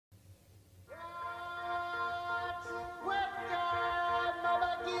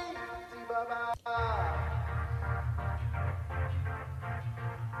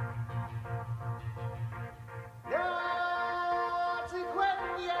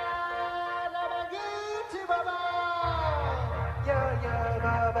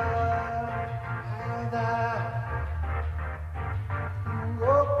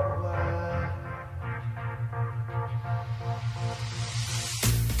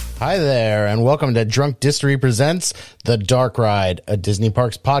Hi there, and welcome to Drunk Distillery Presents The Dark Ride, a Disney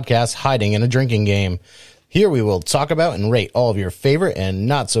Parks podcast hiding in a drinking game. Here we will talk about and rate all of your favorite and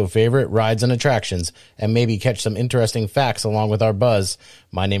not so favorite rides and attractions, and maybe catch some interesting facts along with our buzz.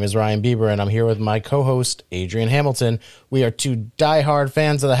 My name is Ryan Bieber, and I'm here with my co-host, Adrian Hamilton. We are two diehard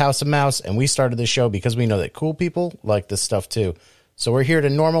fans of the House of Mouse, and we started this show because we know that cool people like this stuff too. So we're here to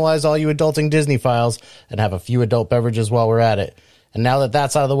normalize all you adulting Disney files and have a few adult beverages while we're at it. And now that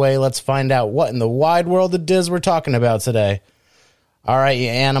that's out of the way, let's find out what in the wide world of Diz we're talking about today. All right, you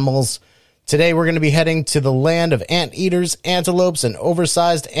animals. Today we're going to be heading to the land of anteaters, antelopes, and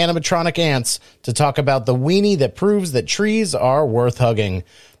oversized animatronic ants to talk about the weenie that proves that trees are worth hugging.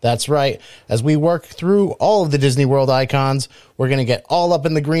 That's right. As we work through all of the Disney World icons, we're going to get all up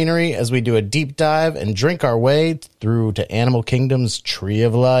in the greenery as we do a deep dive and drink our way through to Animal Kingdom's Tree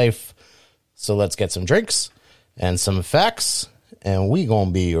of Life. So let's get some drinks and some facts, and we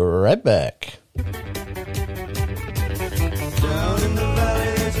gonna be right back. Down in the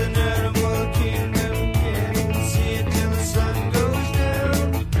valley there's an animal kingdom. Can't even see it till the sun goes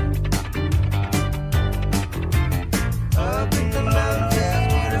down. Up in the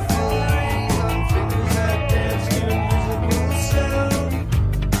mountains, beautiful rings on fingers that dance to invisible sound.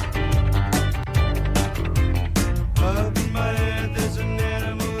 Up in my head there's an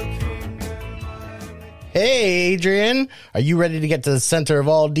animal kingdom. Hey, Adrian, are you ready to get to the center of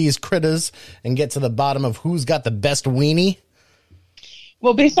all these critters and get to the bottom of who's got the best weenie?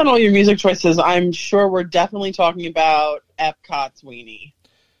 Well, based on all your music choices, I'm sure we're definitely talking about Epcot's weenie.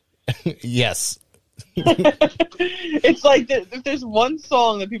 Yes. It's like if there's one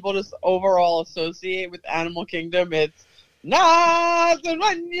song that people just overall associate with Animal Kingdom, it's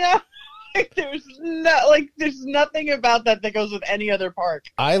Nasanya. There's nothing about that goes with any other park.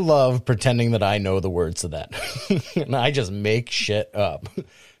 I love pretending that I know the words to that. And I just make shit up.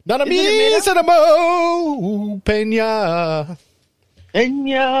 None of me, Cinemo, Pena.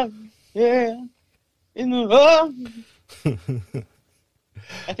 Yeah, in the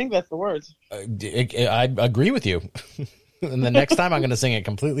I think that's the words. I agree with you. And the next time I'm going to sing it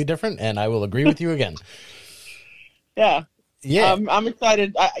completely different, and I will agree with you again. Yeah. Yeah. I'm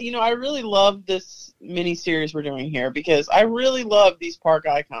excited. I really love this mini series we're doing here because I really love these park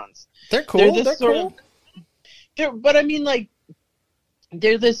icons. They're cool. They're cool. But I mean, like,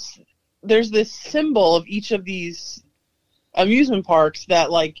 there's this symbol of each of these amusement parks that,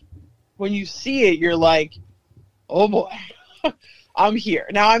 like, when you see it, you're like, oh boy, I'm here.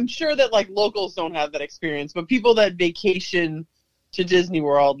 Now, I'm sure that, like, locals don't have that experience, but people that vacation to Disney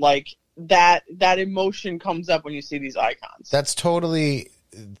World, like, that emotion comes up when you see these icons. That's totally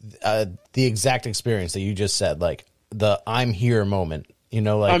the exact experience that you just said, like the I'm here moment,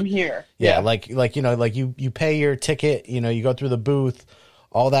 like I'm here. Yeah. Like, you pay your ticket, you go through the booth,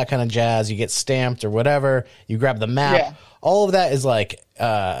 all that kind of jazz, you get stamped or whatever, you grab the map. Yeah. All of that is like,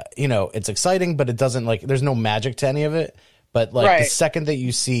 it's exciting, but it doesn't, like, there's no magic to any of it. But like the second that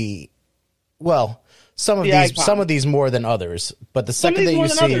you see, well, some of these more than others, but the second that you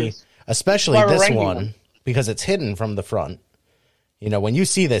see, especially this one, because it's hidden from the front. When you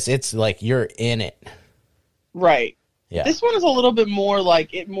see this, it's like you're in it. Right. Yeah. This one is a little bit more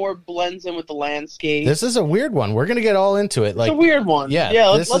like it more blends in with the landscape. This is a weird one. We're gonna get all into it. Like, it's a weird one. Yeah.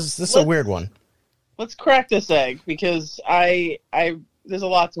 This is a weird one. Let's crack this egg because there's a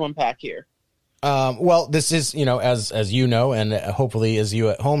lot to unpack here. Well, this is, as you know, and hopefully as you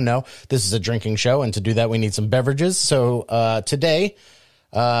at home know, this is a drinking show, and to do that we need some beverages. So today,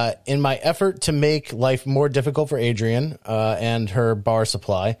 in my effort to make life more difficult for Adrian and her bar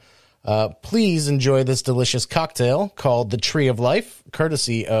supply, please enjoy this delicious cocktail called the Tree of Life,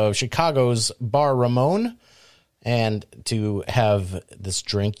 courtesy of Chicago's Bar Ramon. And to have this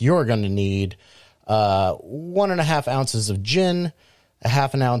drink, you're going to need 1.5 ounces of gin, a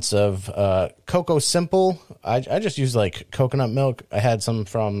half an ounce of Cocoa Simple. I just use like coconut milk. I had some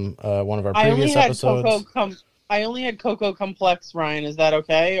from one of our previous episodes. I only had Cocoa Complex, Ryan. Is that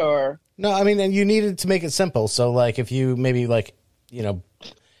okay? Or no, I mean, and you needed to make it simple. So like if you maybe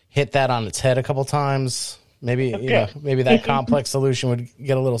hit that on its head a couple times, maybe maybe that complex solution would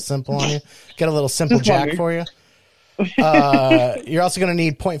get a little simple on you. Get a little simple Jack for you. You're also going to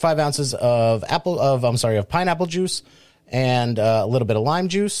need 0.5 ounces of pineapple juice and a little bit of lime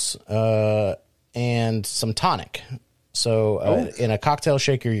juice and some tonic. So in a cocktail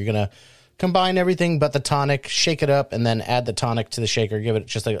shaker, you're going to combine everything but the tonic, shake it up, and then add the tonic to the shaker. Give it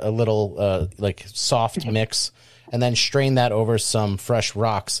just a little soft mix, and then strain that over some fresh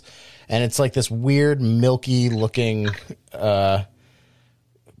rocks. And it's like this weird milky looking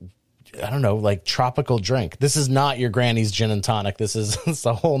I don't know, like tropical drink. This is not your granny's gin and tonic. This is it's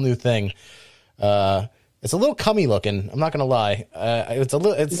a whole new thing. It's a little cummy looking. I'm not gonna lie. It's a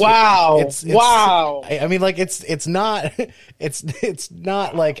little. It's Wow. It's Wow. I mean, like it's not. It's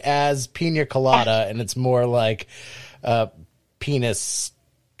not like as pina colada, and it's more like penis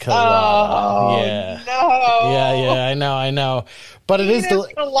colada. Oh, Yeah. no. Yeah. I know. But it is. Penis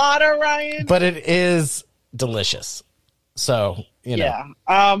colada, Ryan. But it is delicious. So you know.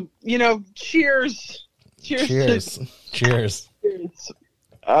 Yeah. Cheers. Cheers. Cheers. Cheers.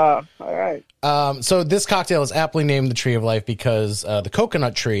 All right. So this cocktail is aptly named the Tree of Life because the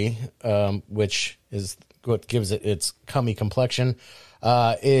coconut tree, which is what gives it its cummy complexion,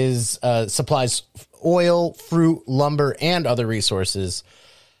 supplies oil, fruit, lumber, and other resources.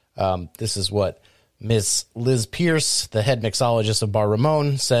 This is what Miss Liz Pierce, the head mixologist of Bar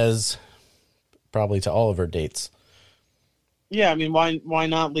Ramon, says probably to all of her dates. Yeah, I mean, why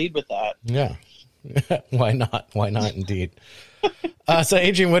not lead with that? Yeah. Why not? Why not indeed? So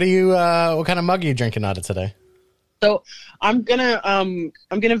Adrian, what kind of mug are you drinking out of today? So I'm gonna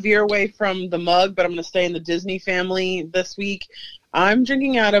veer away from the mug, but I'm gonna stay in the Disney family this week. I'm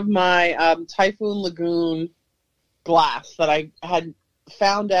drinking out of my Typhoon Lagoon glass that I had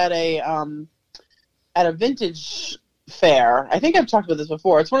found at a vintage fair. I think I've talked about this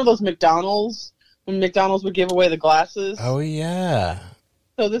before. It's one of those McDonald's, when McDonald's would give away the glasses. Oh yeah.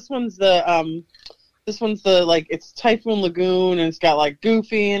 So this one's the like, it's Typhoon Lagoon, and it's got like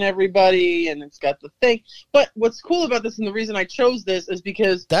Goofy and everybody, and it's got the thing. But what's cool about this, and the reason I chose this, is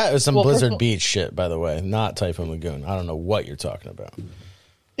because that was some Blizzard Beach shit, by the way, not Typhoon Lagoon. I don't know what you're talking about.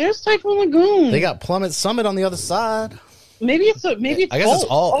 There's Typhoon Lagoon. They got Plummet Summit on the other side. Maybe it's I guess it's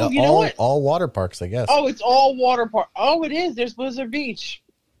all water parks, I guess. Oh, it's all water park. Oh, it is. There's Blizzard Beach.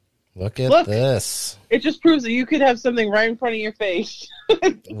 Look this. It just proves that you could have something right in front of your face.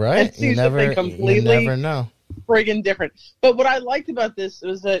 Right. You never know. Friggin' different. But what I liked about this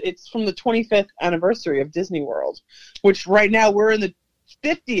was that it's from the 25th anniversary of Disney World, which right now we're in the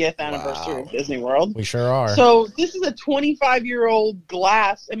 50th anniversary of Disney World. We sure are. So this is a 25-year-old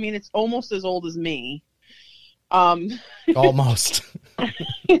glass. I mean, it's almost as old as me. Almost.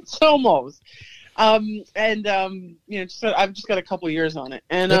 It's almost. I've just got a couple years on it,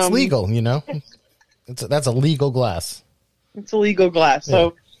 and it's legal, that's a legal glass. It's a legal glass,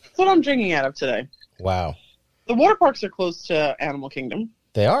 so that's what I'm drinking out of today. Wow. The water parks are close to Animal Kingdom.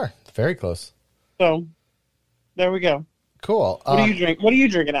 They are very close. So there we go. Cool. What do you drink? What are you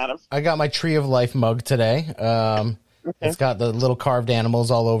drinking out of? I got my Tree of Life mug today. Okay. It's got the little carved animals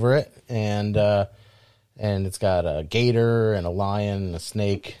all over it, and it's got a gator and a lion and a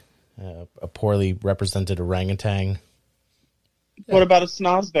snake. A poorly represented orangutan. Yeah. What about a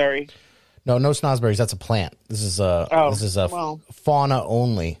snozzberry? No snozzberries. That's a plant. This is fauna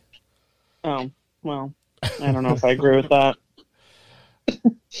only. Oh well, I don't know if I agree with that.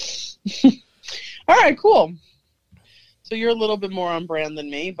 All right, cool. So you're a little bit more on brand than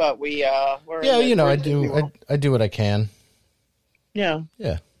me, but we're I do what I can. Yeah.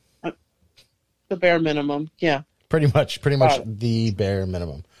 Yeah. The bare minimum. Yeah. Pretty much the bare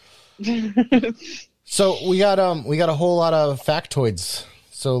minimum. So we got a whole lot of factoids.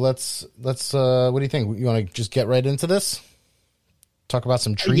 So let's what do you think? You want to just get right into this? Talk about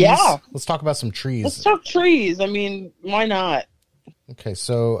some trees? Yeah. Let's talk about some trees. Let's talk trees. I mean, why not? Okay,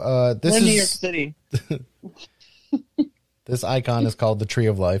 so this is New York City. This icon is called the Tree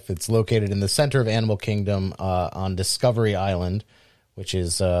of Life. It's located in the center of Animal Kingdom on Discovery Island, which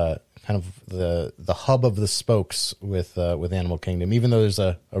is kind of the hub of the spokes with Animal Kingdom. Even though there's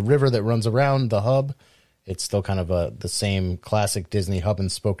a river that runs around the hub, it's still kind of the same classic Disney hub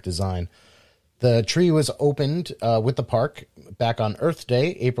and spoke design. The tree was opened with the park back on Earth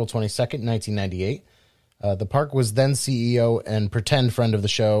Day, April 22nd, 1998. The park was then CEO and pretend friend of the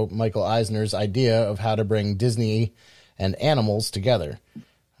show, Michael Eisner's idea of how to bring Disney and animals together.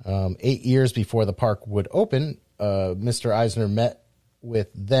 8 years before the park would open, Mr. Eisner met with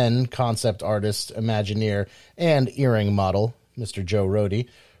then concept artist, Imagineer, and earring model, Mr. Joe Rohde,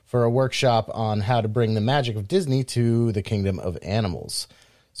 for a workshop on how to bring the magic of Disney to the kingdom of animals.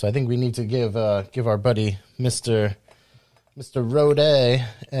 So I think we need to give our buddy Mr. Rohde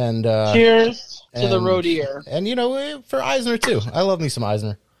and cheers to the Rohde. And for Eisner too. I love me some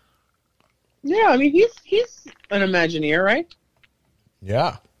Eisner. Yeah, I mean he's an Imagineer, right?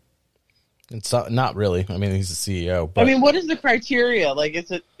 Yeah. It's not really. I mean, he's the CEO. But I mean, what is the criteria? Like,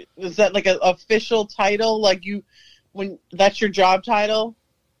 is that like an official title? Like when that's your job title?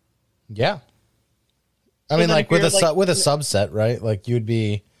 Yeah. I mean, like with a subset, right? Like you'd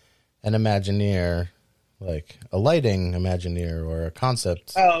be an Imagineer like a lighting Imagineer or a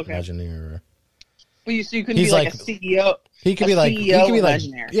concept Imagineer. But you couldn't He's be like like- a CEO. He could A be like he CEO could be like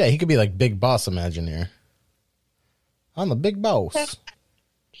Imagineer. yeah, he could be like Big Boss Imagineer. I'm the big boss.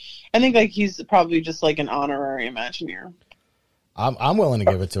 I think like he's probably just like an honorary Imagineer. I'm willing to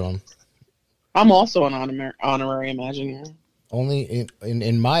give it to him. I'm also an honorary Imagineer. Only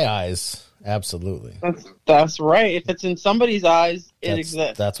in my eyes, absolutely. That's right. If it's in somebody's eyes, it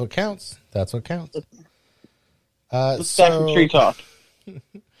exists. That's what counts. That's what counts. Let's back from tree talk.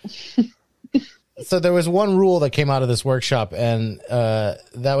 So there was one rule that came out of this workshop, and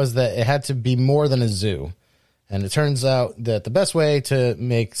that was that it had to be more than a zoo. And it turns out that the best way to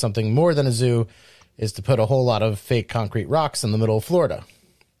make something more than a zoo is to put a whole lot of fake concrete rocks in the middle of Florida.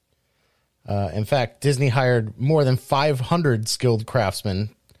 In fact, Disney hired more than 500 skilled craftsmen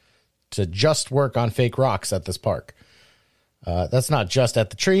to just work on fake rocks at this park. That's not just at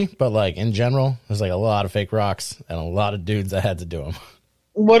the tree, but like in general, there's like a lot of fake rocks and a lot of dudes that had to do them.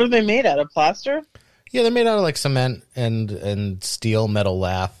 What are they made out of? Plaster? Yeah, they're made out of like cement and steel, metal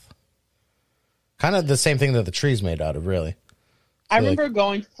lath. Kind of the same thing that the tree's made out of, really. I remember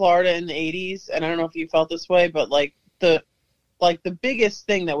going to Florida in the 80s, and I don't know if you felt this way, but like the biggest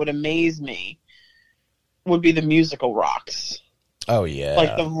thing that would amaze me would be the musical rocks. Oh yeah,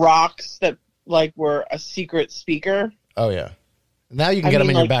 Like the rocks that like were a secret speaker. Oh yeah. Now you can get them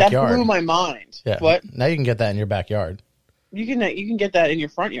in your That backyard. blew my mind. Yeah. What? Now you can get that in your backyard. You can get that in your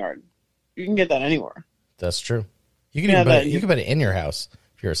front yard. You can get that anywhere. That's true. You can Yeah, even that- you can put it in your house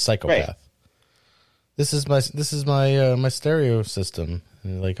if you're a psychopath. Right. This is my my stereo system.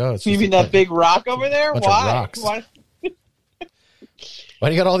 And you're like, oh, it's You just mean a that big rock over there? bunch of Why? rocks. Why? Why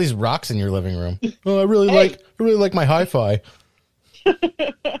do you got all these rocks in your living room? Oh, I really like my hi-fi.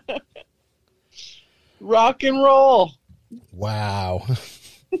 Rock and roll. Wow.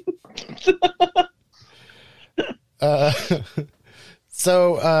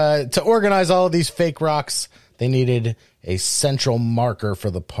 So to organize all of these fake rocks, they needed a central marker for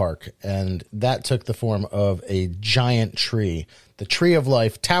the park, and that took the form of a giant tree, the Tree of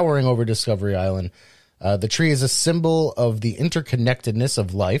Life, towering over Discovery Island. The tree is a symbol of the interconnectedness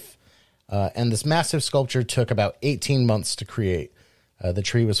of life, and this massive sculpture took about 18 months to create. The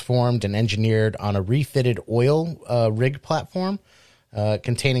tree was formed and engineered on a refitted oil rig platform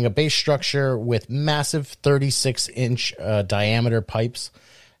containing a base structure with massive 36-inch diameter pipes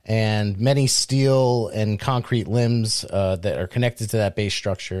and many steel and concrete limbs that are connected to that base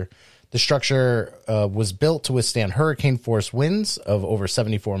structure. The structure was built to withstand hurricane-force winds of over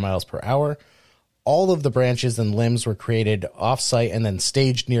 74 miles per hour. All of the branches and limbs were created off-site and then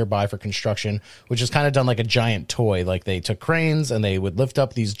staged nearby for construction, which is kind of done like a giant toy. Like they took cranes and they would lift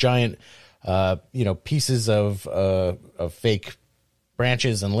up these giant, pieces of fake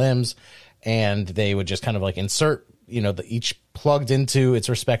branches and limbs, and they would just kind of like insert, each plugged into its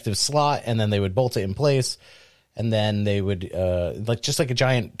respective slot, and then they would bolt it in place, and then they would just like a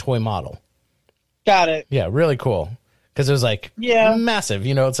giant toy model. Got it. Yeah, really cool. Because it was like massive,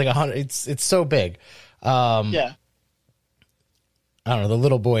 it's like 100. It's so big. Yeah. I don't know. The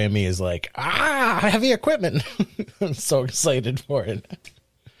little boy in me is like, heavy equipment. I'm so excited for it.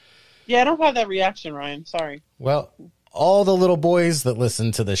 Yeah, I don't have that reaction, Ryan. Sorry. Well, all the little boys that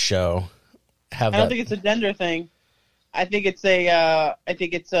listen to this show have I don't think it's a gender thing. I think it's a.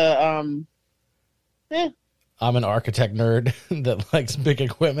 I'm an architect nerd that likes big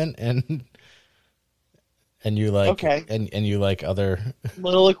equipment, and you like and you like other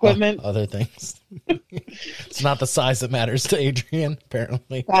little equipment. other things. It's not the size that matters to Adrian,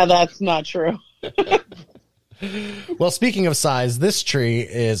 apparently. That's not true. Well, speaking of size, this tree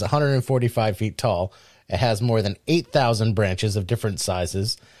is 145 feet tall. It has more than 8,000 branches of different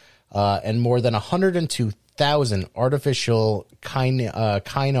sizes, and more than 102,000 artificial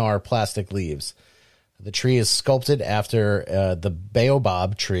kynar plastic leaves. The tree is sculpted after the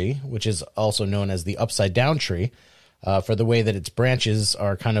baobab tree, which is also known as the upside down tree, for the way that its branches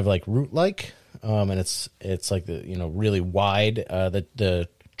are kind of like root-like, and it's like really wide. The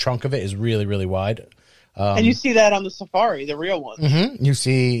trunk of it is really, really wide. And you see that on the safari, the real ones. Mm-hmm. You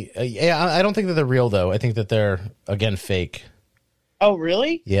see, I don't think that they're real though. I think that they're again fake. Oh,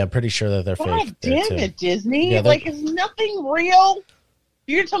 really? Yeah, I'm pretty sure that they're God fake. damn it, Disney! Yeah, like, is nothing real?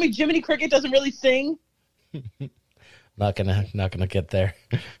 You're gonna tell me Jiminy Cricket doesn't really sing? Not gonna get there.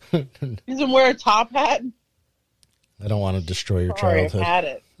 He doesn't wear a top hat? I don't want to destroy your Sorry, childhood. I've had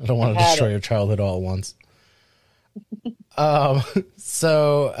it. I don't want to destroy your childhood all at once.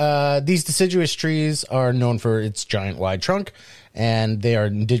 So these deciduous trees are known for its giant wide trunk, and they are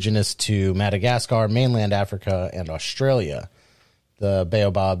indigenous to Madagascar, mainland Africa, and Australia. The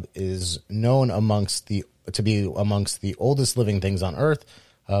baobab is known to be amongst the oldest living things on Earth,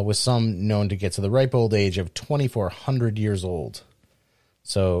 with some known to get to the ripe old age of 2,400 years old.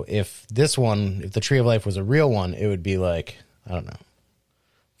 So if the Tree of Life was a real one, it would be like, I don't know,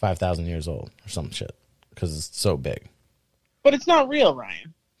 5,000 years old or some shit, because it's so big. But it's not real,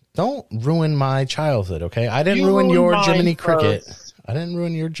 Ryan. Don't ruin my childhood, okay? I didn't You ruin ruined your mine Jiminy Cricket. first. I didn't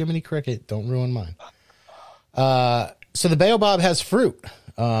ruin your Jiminy Cricket. Don't ruin mine. So the baobab has fruit.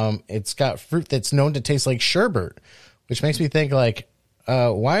 It's got fruit that's known to taste like sherbet, which makes me think like,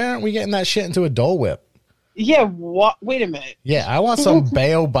 why aren't we getting that shit into a Dole Whip? Yeah, what? Wait a minute. Yeah, I want some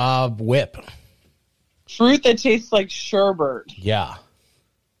baobab whip. Fruit that tastes like sherbet. Yeah.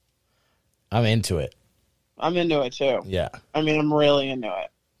 I'm into it. I'm into it too. Yeah. I mean, I'm really into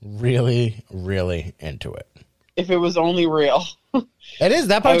it. Really, really into it. If it was only real. It is.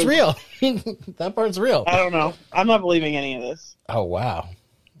 That part's real. That part's real. I don't know. I'm not believing any of this. Oh, wow.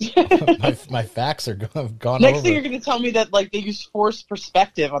 my facts have gone Next over. thing you're going to tell me that like they use forced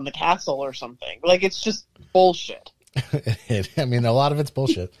perspective on the castle or something. Like it's just bullshit. I mean, a lot of it's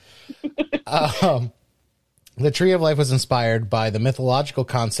bullshit. The Tree of Life was inspired by the mythological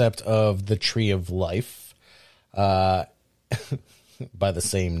concept of the Tree of Life, by the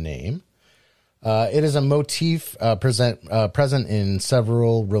same name. It is a motif present in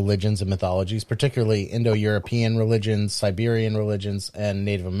several religions and mythologies, particularly Indo-European religions, Siberian religions, and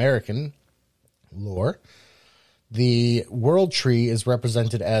Native American lore. The world tree is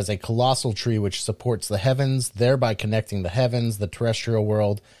represented as a colossal tree which supports the heavens, thereby connecting the heavens, the terrestrial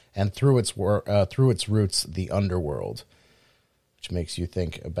world, and through its roots, the underworld, which makes you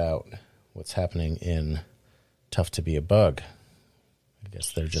think about what's happening in Tough to Be a Bug. I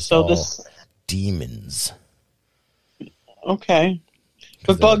guess they're just demons. Okay.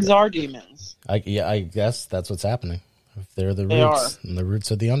 But bugs are demons. I guess that's what's happening. If they're the They roots, and the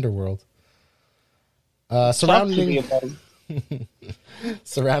roots of the underworld. Surrounding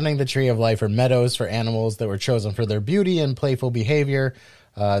the Tree of Life are meadows for animals that were chosen for their beauty and playful behavior.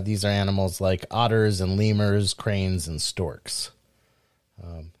 These are animals like otters and lemurs, cranes, and storks.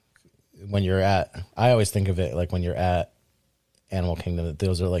 I always think of it like when you're at Animal Kingdom,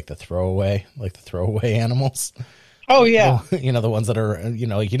 those are like the throwaway animals. Oh yeah. You know, the ones that are, you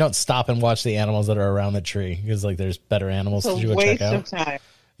know, like you don't stop and watch the animals that are around the tree because like there's better animals It's to a go check waste out. of time.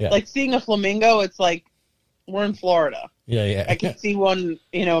 Yeah. Like seeing a flamingo, it's like we're in Florida. Yeah. I can see one,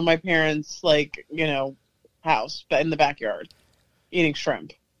 you know, in my parents' like, you know, house, but in the backyard, eating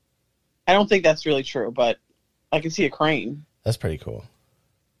shrimp. I don't think that's really true, but I can see a crane. That's pretty cool.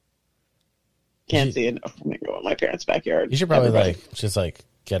 Can't see a flamingo in my parents' backyard. You should probably Everybody. just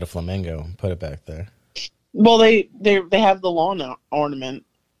get a flamingo and put it back there. Well, they have the lawn ornament.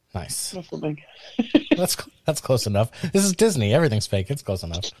 Nice. The flamingo. That's close enough. This is Disney. Everything's fake. It's close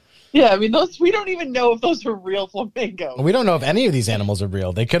enough. Yeah, I mean we don't even know if those are real flamingos. We don't know if any of these animals are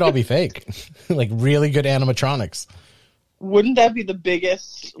real. They could all be fake. Like really good animatronics. Wouldn't that be the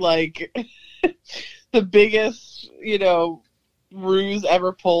biggest, like, the biggest, you know, ruse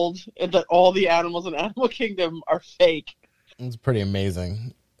ever pulled, and that all the animals in Animal Kingdom are fake? It's pretty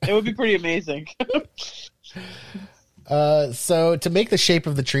amazing. It would be pretty amazing. So to make the shape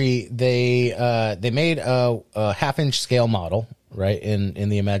of the tree, they made a half-inch scale model, right, in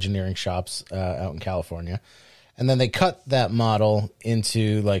the Imagineering shops out in California, and then they cut that model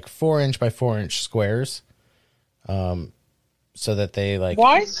into like 4-inch by 4-inch squares, so that they like.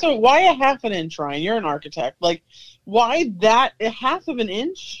 Why a half an inch, Ryan? You're an architect. Like, why that a half of an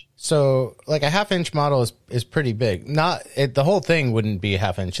inch? So like a half-inch model is pretty big. The whole thing wouldn't be a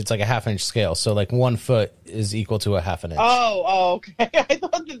half-inch. It's like a half-inch scale. So like 1 foot is equal to a half an inch. Oh, okay. I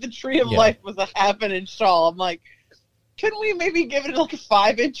thought that the Tree of Life was a half an inch tall. I'm like, couldn't we maybe give it like a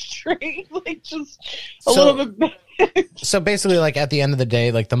 5-inch tree? Like just a little bit. So basically, like at the end of the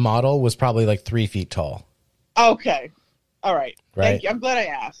day, like the model was probably like 3 feet tall. Okay. All right. Right. Thank you. I'm glad I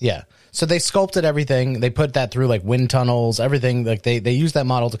asked. Yeah. So they sculpted everything. They put that through like wind tunnels, everything. Like they used that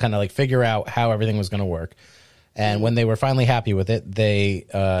model to kind of like figure out how everything was going to work. And when they were finally happy with it, they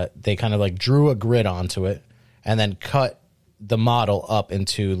kind of like drew a grid onto it and then cut the model up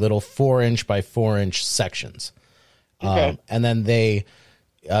into little 4-inch by 4-inch sections. Okay. And then they,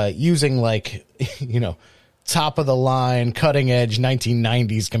 using like, you know, top of the line, cutting edge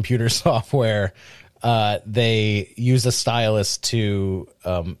 1990s computer software, they use a stylus to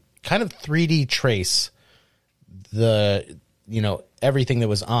kind of 3D trace the, you know, everything that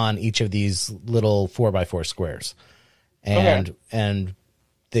was on each of these little 4x4 squares. And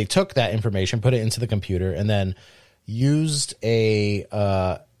they took that information, put it into the computer, and then used a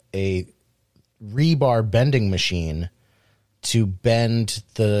rebar bending machine to bend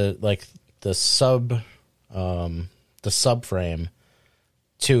the subframe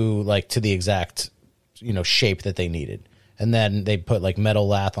to the exact shape that they needed, and then they put like metal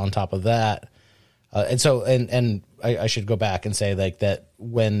lath on top of that, and I should go back and say like that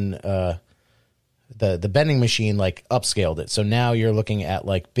when the bending machine like upscaled it, so now you're looking at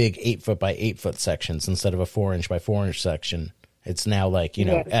like big 8 foot by 8 foot sections instead of a 4 inch by 4 inch section. It's now like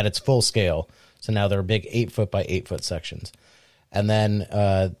at its full scale, so now they're big 8 foot by 8 foot sections. And then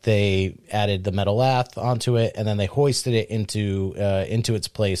they added the metal lath onto it, and then they hoisted it into its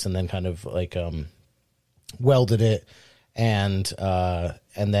place, and then kind of like welded it, and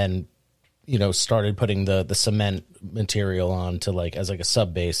then started putting the cement material on to like as like a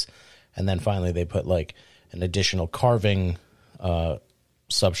sub base, and then finally they put like an additional carving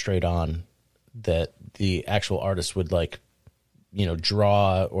substrate on that the actual artist would like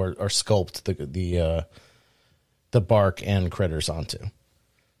draw or sculpt the bark and critters onto.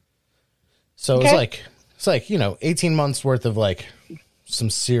 So Okay. it's like 18 months worth of like some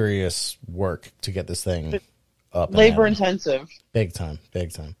serious work to get this thing up and Labor running. intensive. Big time.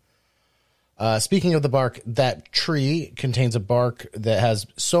 Speaking of the bark, that tree contains a bark that has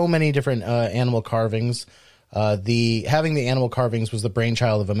so many different animal carvings. Having the animal carvings was the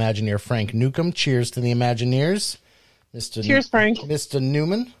brainchild of Imagineer Frank Newcomb. Cheers to the Imagineers. Cheers, Frank. Mr.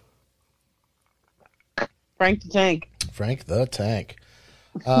 Newman. Frank the Tank. Frank the Tank.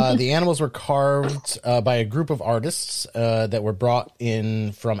 The animals were carved by a group of artists that were brought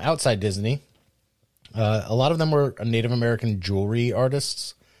in from outside Disney. A lot of them were Native American jewelry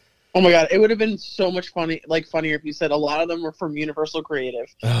artists. Oh my god, it would have been so much funnier if you said a lot of them were from Universal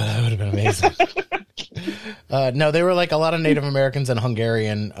Creative. Oh, that would have been amazing. No, they were like a lot of Native Americans and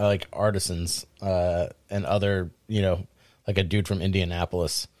Hungarian like artisans and other, like a dude from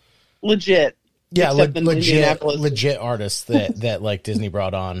Indianapolis. Legit. Yeah, Except in Indianapolis. legit artists that like Disney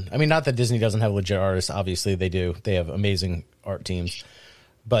brought on. I mean, not that Disney doesn't have legit artists. Obviously, they do. They have amazing art teams,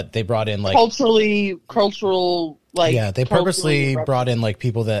 but they brought in like cultural like they purposely brought in like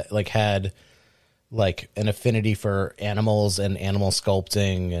people that like had like an affinity for animals and animal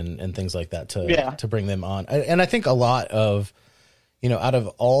sculpting and things like that to bring them on. And I think a lot of out of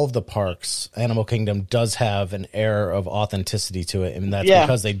all of the parks, Animal Kingdom does have an air of authenticity to it. And that's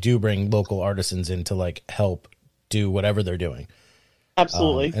because they do bring local artisans in to like help do whatever they're doing.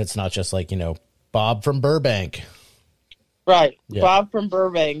 Absolutely. And it's not just like, Bob from Burbank. Right. Yeah. Bob from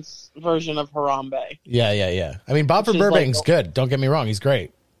Burbank's version of Harambe. Yeah. I mean, Bob from Burbank's good. Don't get me wrong. He's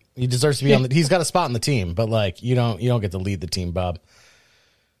great. He deserves to be on he's got a spot on the team, but like, you don't get to lead the team, Bob.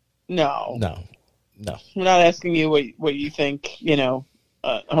 No. I'm not asking you what you think,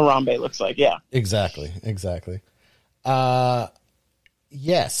 Harambe looks like. Yeah. Exactly.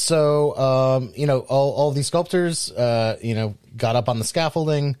 Yes. So, all these sculptors, got up on the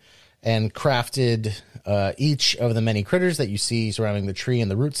scaffolding and crafted each of the many critters that you see surrounding the tree and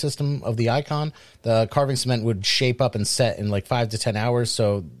the root system of the icon. The carving cement would shape up and set in like 5 to 10 hours.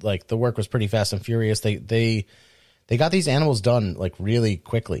 So like the work was pretty fast and furious. They got these animals done like really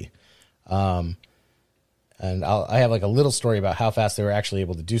quickly. And I have like a little story about how fast they were actually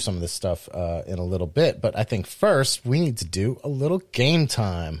able to do some of this stuff in a little bit. But I think first we need to do a little game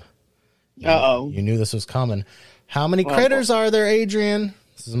time. Uh-oh. You knew this was coming. How many critters are there, Adrian?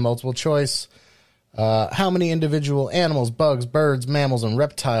 This is a multiple choice. How many individual animals, bugs, birds, mammals, and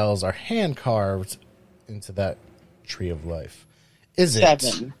reptiles are hand carved into that tree of life? Is it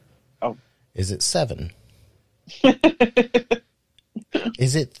 7? Oh. Is it 7?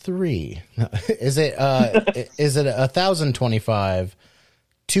 Is it 3? No. Is it 1,025,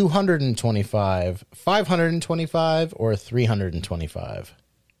 225, 525, or 325?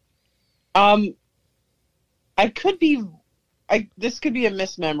 This could be a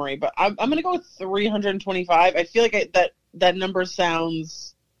mismemory, but I'm going to go with 325. I feel like that number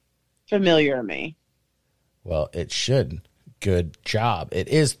sounds familiar to me. Well, it should. Good job. It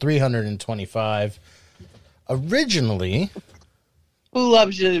is 325. Originally. Who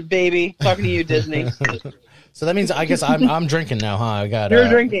loves you, baby? Talking to you, Disney. So that means I guess I'm drinking now, huh? I got. You're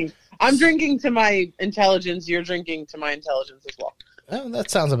drinking. I'm drinking to my intelligence. You're drinking to my intelligence as well. Oh,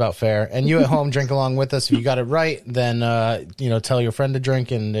 that sounds about fair. And you at home drink along with us. If you got it right, then tell your friend to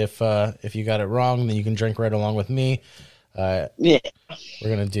drink. And if you got it wrong, then you can drink right along with me. Yeah. We're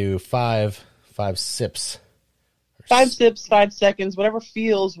gonna do five sips. 5 sips, 5 seconds, whatever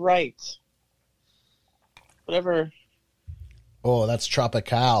feels right. Whatever. Oh, that's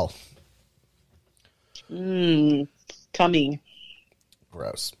tropical. Tummy.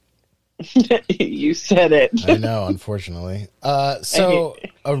 Gross. You said it. I know, unfortunately. So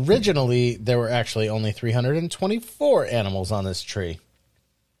Originally, there were actually only 324 animals on this tree.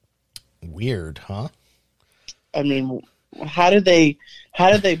 Weird, huh? I mean, how did they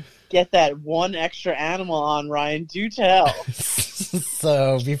get that one extra animal on, Ryan? Do tell.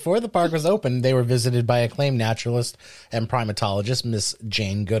 So, before the park was open, they were visited by acclaimed naturalist and primatologist Miss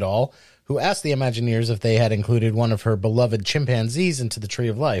Jane Goodall, who asked the Imagineers if they had included one of her beloved chimpanzees into the Tree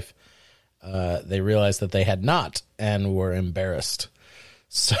of Life. They realized that they had not and were embarrassed.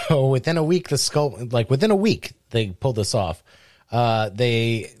 So, within a week, they pulled this off.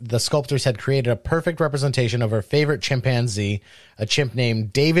 The sculptors had created a perfect representation of her favorite chimpanzee, a chimp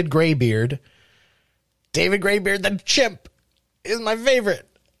named David Graybeard. David Graybeard, the chimp, is my favorite.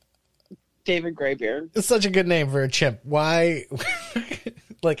 David Graybeard. It's such a good name for a chimp. Why?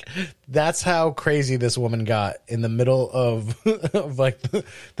 Like, that's how crazy this woman got in the middle of,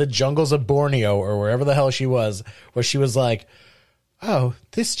 the jungles of Borneo or wherever the hell she was, where she was like, oh,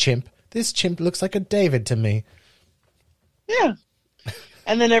 this chimp looks like a David to me. Yeah.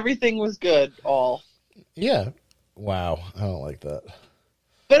 And then everything was good, all. Yeah. Wow. I don't like that.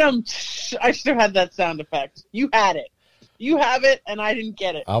 But I should have had that sound effect. You had it. You have it, and I didn't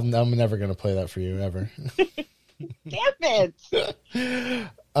get it. I'm never going to play that for you, ever. Damn it.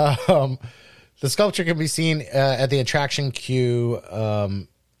 The sculpture can be seen at the attraction queue.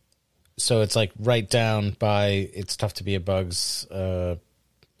 So it's like right down by It's Tough to Be a Bug's. I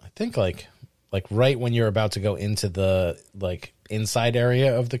think like right when you're about to go into the inside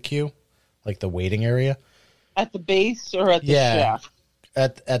area of the queue, like the waiting area. At the base or at the shaft?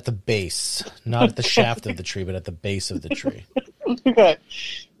 At the base, not at the shaft of the tree, but at the base of the tree. Okay.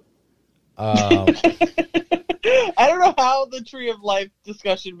 I don't know how the Tree of Life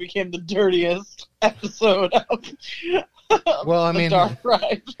discussion became the dirtiest episode of the Dark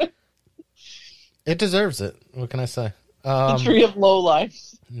Ride. It deserves it. What can I say? The Tree of Low Life.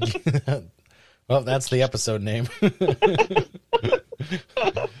 Well, that's the episode name.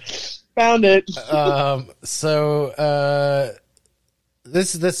 Found it.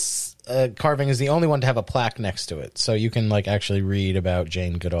 This carving is the only one to have a plaque next to it, so you can actually read about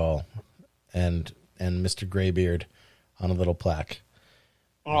Jane Goodall and Mr. Graybeard on a little plaque.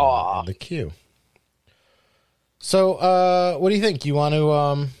 Aww. In the queue. So, what do you think? You want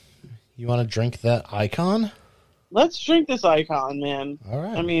to drink that icon? Let's drink this icon, man. All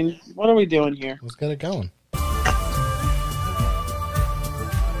right. I mean, what are we doing here? Let's get it going.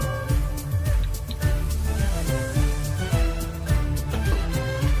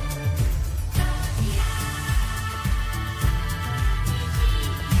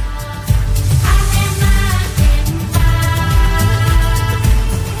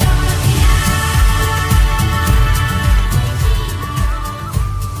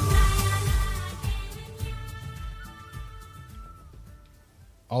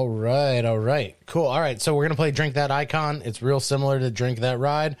 All right. Cool. All right, so we're going to play Drink That Icon. It's real similar to Drink That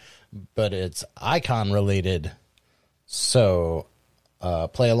Ride, but it's icon related. So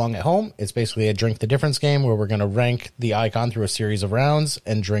play along at home. It's basically a Drink the Difference game where we're going to rank the icon through a series of rounds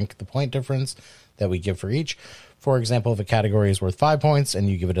and drink the point difference that we give for each. For example, if a category is worth 5 points and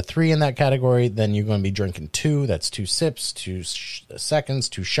you give it a 3 in that category, then you're going to be drinking 2. That's 2 sips, 2 seconds,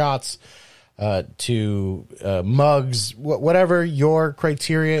 2 shots. To mugs, whatever your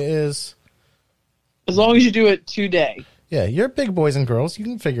criteria is. As long as you do it today. Yeah, you're big boys and girls. You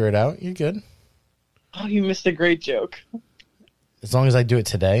can figure it out. You're good. Oh, you missed a great joke. As long as I do it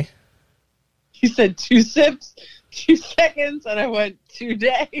today. You said 2 sips, 2 seconds, and I went 2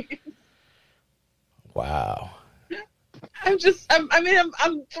 days. Wow. I'm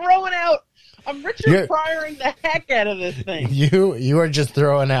throwing out. I'm Richard Pryoring the heck out of this thing. You are just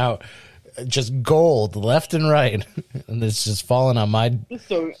throwing out just gold left and right, and it's just falling on my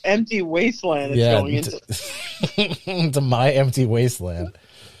so empty wasteland. It's going into into my empty wasteland.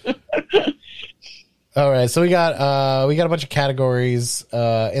 All right, so we got a bunch of categories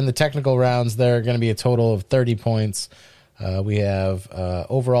in the technical rounds. There are going to be a total of 30 points. We have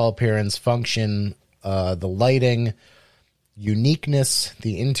overall appearance, function, the lighting, uniqueness,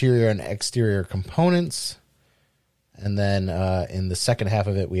 the interior and exterior components. And then in the second half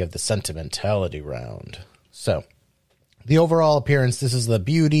of it, we have the sentimentality round. So the overall appearance, this is the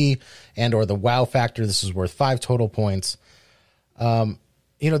beauty and or the wow factor. This is worth 5 total points.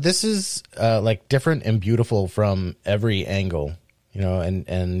 This is different and beautiful from every angle,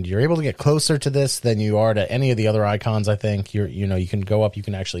 and you're able to get closer to this than you are to any of the other icons. I think you can go up, you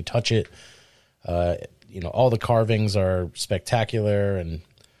can actually touch it. All the carvings are spectacular, and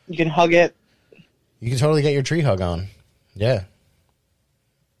you can hug it. You can totally get your tree hug on. Yeah.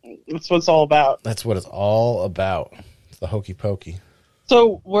 That's what it's all about. That's what it's all about. It's the hokey pokey.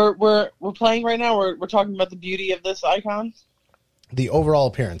 So we're playing right now. We're talking about the beauty of this icon. The overall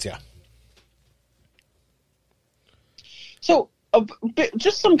appearance, yeah. So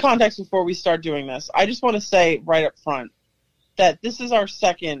just some context before we start doing this. I just want to say right up front that this is our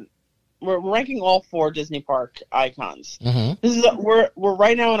second. We're ranking all 4 Disney park icons. Mm-hmm. This is we're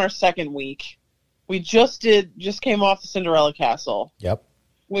right now in our second week. We just came off the Cinderella Castle. Yep.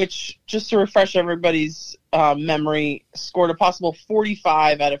 Which, just to refresh everybody's memory, scored a possible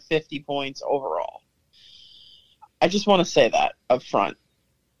 45 out of 50 points overall. I just want to say that up front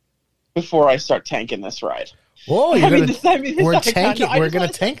before I start tanking this ride. Whoa, We're going to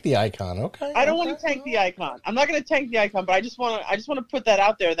tank the icon. Okay. I don't want to tank the icon. I'm not going to tank the icon, but I just want to put that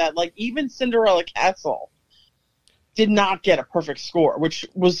out there that like even Cinderella Castle did not get a perfect score, which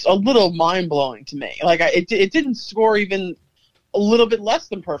was a little mind blowing to me. Like it didn't score even a little bit less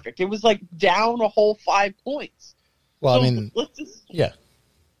than perfect. It was like down a whole 5 points. Well, so I mean, yeah,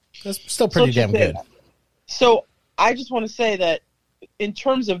 that's still so pretty damn good. So I just want to say that in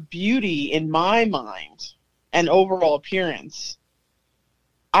terms of beauty, in my mind, and overall appearance,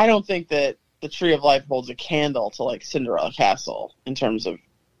 I don't think that the Tree of Life holds a candle to like Cinderella Castle in terms of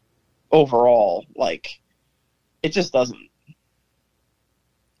overall. Like, it just doesn't.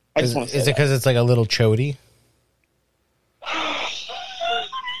 I just want to say Is it because it's like a little chody?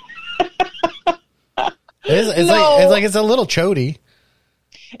 It's a little chody.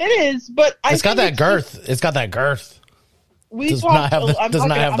 It is, but it's got that girth. It's got that girth. Does not have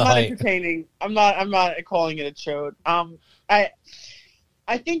the height. Entertaining. I'm not calling it a chode. I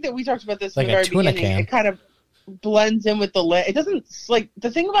think that we talked about this like in the very beginning. Can. It kind of blends in with the land. It doesn't like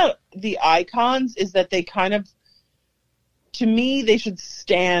the thing about the icons is that they kind of, to me, they should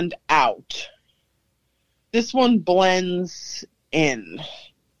stand out. This one blends in.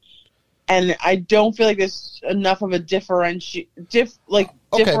 And I don't feel like there's enough of a differentiating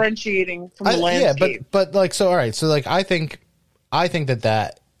from the landscape. Yeah, but like, so all right, so like I think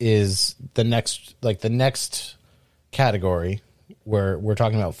that is the next category where we're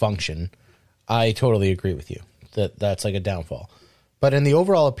talking about function. I totally agree with you that's like a downfall. But in the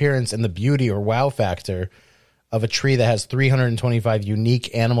overall appearance and the beauty or wow factor of a tree that has 325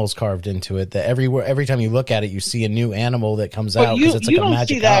 unique animals carved into it, that every time you look at it, you see a new animal that comes out because it's like a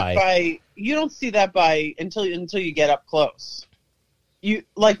magic eye. You don't see that until you get up close. You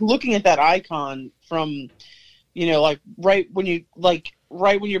like looking at that icon from, like right when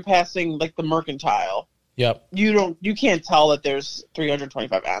you're passing like the mercantile. Yep. You can't tell that there's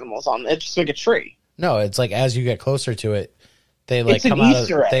 325 animals on it. It's just like a tree. No, it's like as you get closer to it, they like come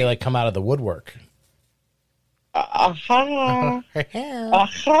out of the woodwork. Aha.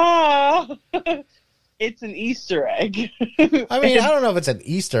 Aha. It's an Easter egg. I mean, I don't know if it's an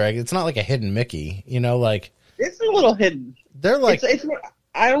Easter egg. It's not like a hidden Mickey, like it's a little hidden. They're like it's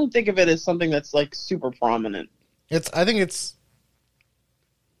I don't think of it as something that's like super prominent. I think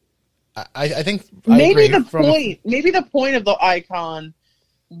maybe the point of the icon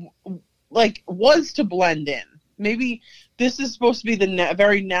like was to blend in. Maybe this is supposed to be the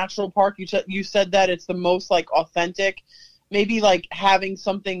very natural park. You said that it's the most like authentic. Maybe like having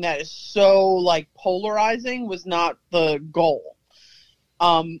something that is so like polarizing was not the goal.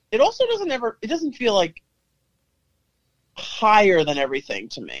 It also doesn't feel like higher than everything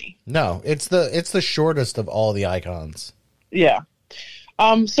to me. No, it's the shortest of all the icons. Yeah.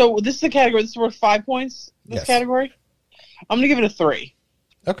 So this is the category. This is worth 5 points. This category. I'm gonna give it a 3.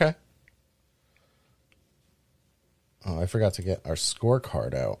 Okay. Oh, I forgot to get our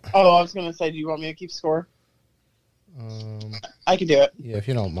scorecard out. Oh, I was gonna say, do you want me to keep score? I can do it. Yeah, if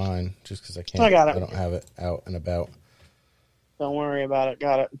you don't mind, just because I can't. I got it. I don't have it out and about. Don't worry about it.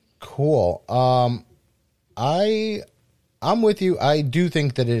 Got it. Cool. I'm with you. I do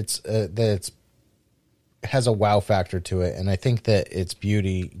think that it's has a wow factor to it, and I think that its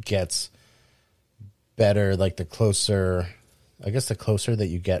beauty gets better like the closer that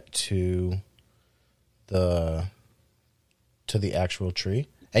you get to the actual tree,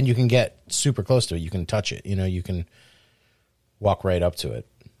 and you can get super close to it. You can touch it. You can walk right up to it,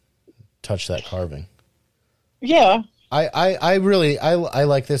 touch that carving. Yeah. I really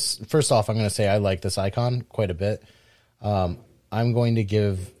like this. First off, I'm going to say I like this icon quite a bit. I'm going to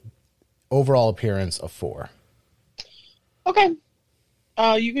give overall appearance a 4. Okay.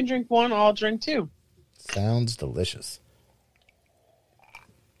 You can drink 1. I'll drink 2. Sounds delicious.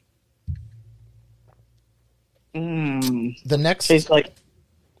 The next tastes like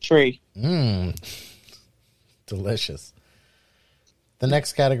tree. Delicious. The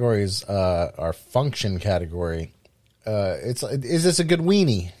next category is our function category. Is this a good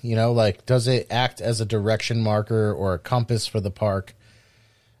weenie? Like, does it act as a direction marker or a compass for the park?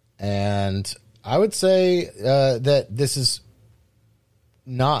 And I would say that this is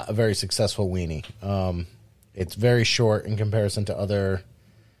not a very successful weenie. It's very short in comparison to other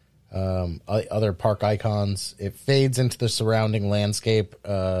park icons. It fades into the surrounding landscape.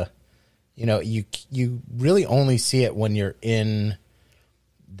 You really only see it when you're in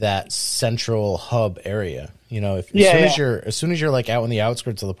that central hub area. As soon as you're like out in the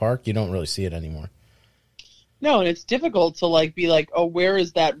outskirts of the park, you don't really see it anymore. No, and it's difficult to like be like, oh, where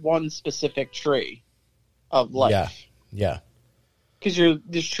is that one specific tree of life? Yeah. Because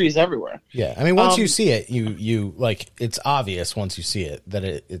there's trees everywhere. Yeah, I mean, once you see it, you like it's obvious once you see it that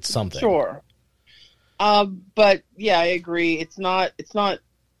it's something. Sure. But yeah, I agree. It's not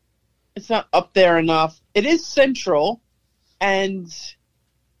up there enough. It is central, and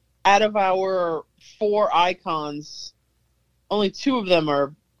out of our 4 icons, only 2 of them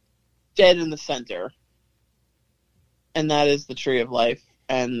are dead in the center. And that is the Tree of Life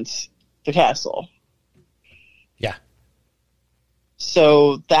and the castle. Yeah.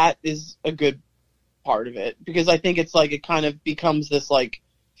 So that is a good part of it, because I think it's like it kind of becomes this like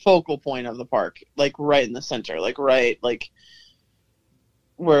focal point of the park, like right in the center, like right, like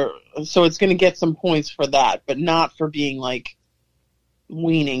where. So it's going to get some points for that, but not for being like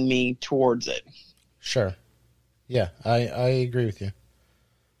weaning me towards it. Sure. Yeah, I agree with you.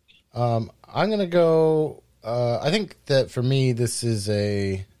 I'm going to go. I think that for me, this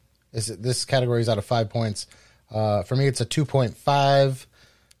category is out of 5 points. For me, it's a 2.5.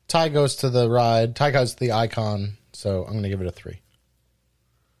 Tie goes to the ride. Tie goes to the icon. So I'm going to give it a 3.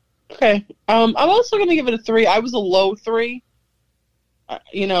 Okay. I'm also going to give it a 3. I was a low 3. I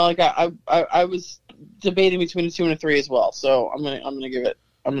was debating between a 2 and a 3 as well. So I'm going to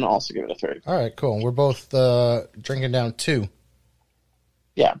also give it a 3. All right, cool. We're both drinking down 2.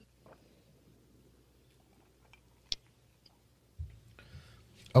 Yeah.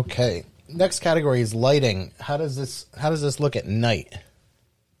 Okay. Next category is lighting. How does this look at night?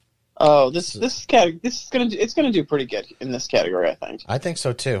 Oh, this is gonna do pretty good in this category, I think. I think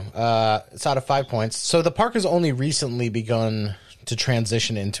so too. It's out of 5 points. So the park has only recently begun to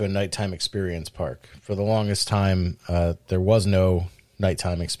transition into a nighttime experience park. For the longest time, there was no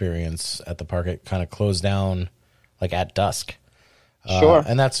nighttime experience at the park. It kind of closed down like at dusk. Sure.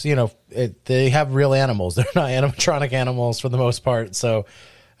 And that's they have real animals. They're not animatronic animals for the most part. So.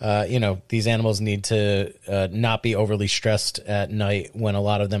 These animals need to not be overly stressed at night when a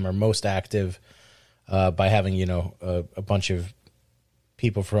lot of them are most active by having, a bunch of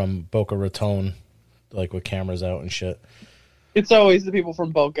people from Boca Raton, like with cameras out and shit. It's always the people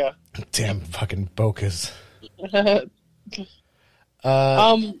from Boca. Damn fucking Bocas.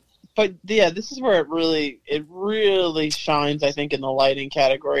 But yeah, this is where it really shines, I think, in the lighting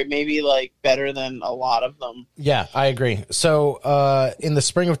category. Maybe like better than a lot of them. Yeah, I agree. So in the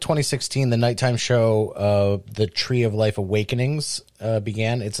spring of 2016, the nighttime show, The Tree of Life Awakenings,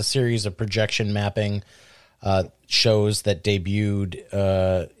 began. It's a series of projection mapping shows that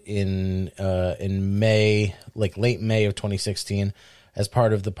debuted in May, like late May of 2016, as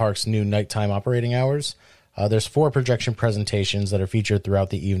part of the park's new nighttime operating hours. There's 4 projection presentations that are featured throughout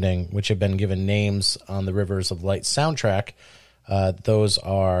the evening, which have been given names on the Rivers of Light soundtrack. Those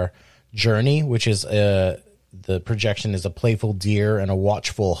are Journey, which is the projection is a playful deer and a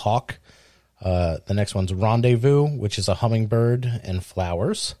watchful hawk. The next one's Rendezvous, which is a hummingbird and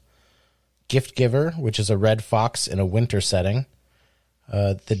flowers. Gift Giver, which is a red fox in a winter setting.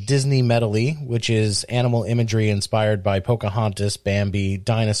 The Disney Medley, which is animal imagery inspired by Pocahontas, Bambi,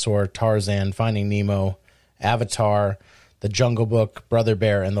 Dinosaur, Tarzan, Finding Nemo, Avatar, The Jungle Book, Brother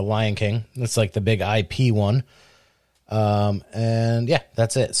Bear, and The Lion King. That's like the big IP one. And yeah,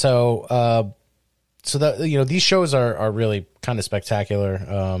 that's it. So that, these shows are really kind of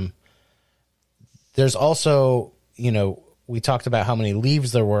spectacular. There's also, we talked about how many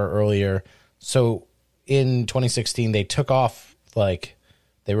leaves there were earlier. So in 2016, they took off,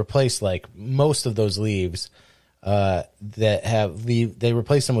 they replaced most of those leaves. They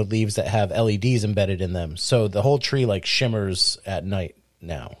replace them with leaves that have LEDs embedded in them. So the whole tree shimmers at night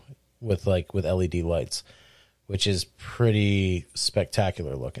now with LED lights, which is pretty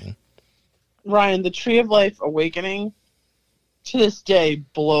spectacular looking. Ryan, the Tree of Life Awakening to this day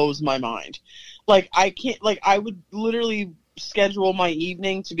blows my mind. I can't, I would literally schedule my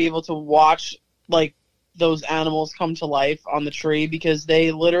evening to be able to watch those animals come to life on the tree, because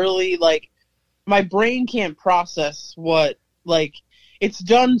they literally my brain can't process what, it's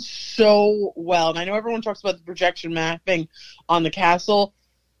done so well. And I know everyone talks about the projection mapping on the castle.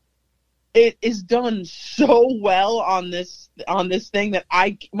 It is done so well on this thing that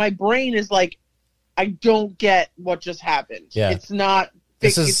my brain is I don't get what just happened. Yeah. It's not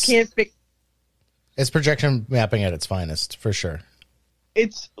This you is can't fix. it's projection mapping at its finest, for sure.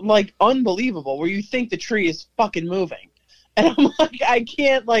 It's like unbelievable where you think the tree is fucking moving, and I'm like, I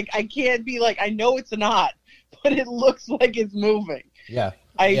can't be like, I know it's not, but it looks like it's moving. Yeah,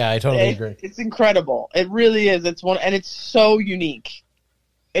 I totally agree. It's incredible. It really is. It's one, and it's so unique.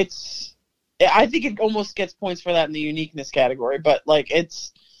 I think it almost gets points for that in the uniqueness category, but like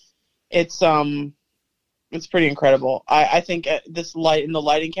it's pretty incredible. I think this in the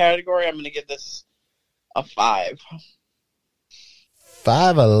lighting category, I'm going to give this a 5.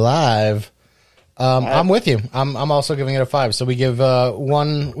 5 alive. I'm with you. I'm also giving it a 5. So we give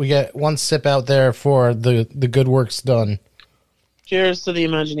we get one sip out there for the good works done. Cheers to the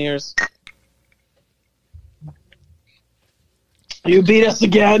Imagineers. You beat us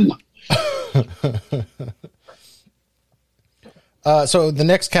again. So the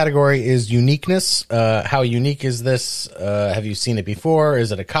next category is uniqueness. How unique is this? Have you seen it before?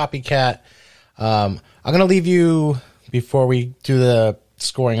 Is it a copycat? I'm going to leave you, before we do the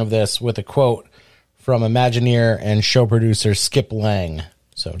scoring of this, with a quote from Imagineer and show producer Skip Lang.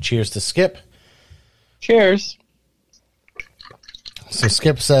 So cheers to Skip. Cheers. So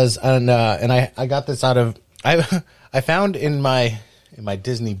Skip says, and I got this out of, I found in my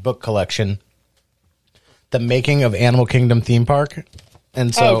Disney book collection the making of Animal Kingdom theme park,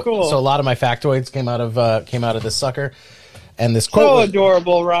 and so cool. So a lot of my factoids came out of this sucker, and this quote. So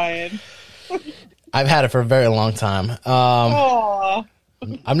adorable, Ryan. I've had it for a very long time. Aww.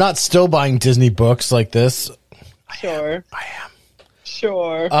 I'm not still buying Disney books like this. Sure. I am.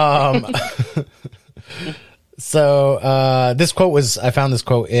 Sure. So this quote was, I found this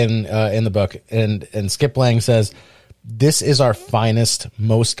quote in the book, and Skip Lang says, "This is our finest,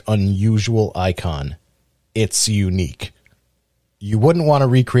 most unusual icon. It's unique. You wouldn't want to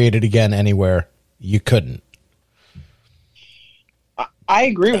recreate it again anywhere. You couldn't." I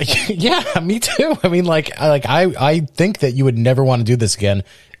agree with you. Yeah, me too. I mean, I think that you would never want to do this again.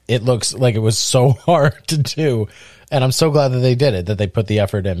 It looks like it was so hard to do, and I'm so glad that they did it, that they put the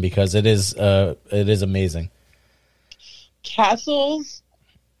effort in, because it is amazing. Castles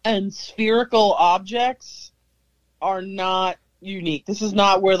and spherical objects are not unique. This is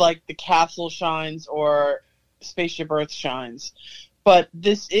not where like the castle shines or Spaceship Earth shines, but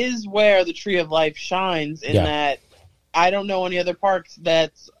this is where the Tree of Life shines in that I don't know any other parks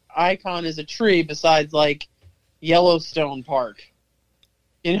that's icon is a tree besides like Yellowstone Park.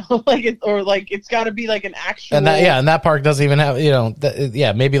 You know, like it's got to be like an actual. And that park doesn't even have,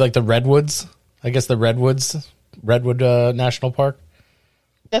 maybe like the Redwoods. I guess the Redwood National Park.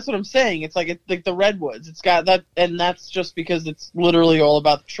 That's what I'm saying. It's like the Redwoods. It's got that, and that's just because it's literally all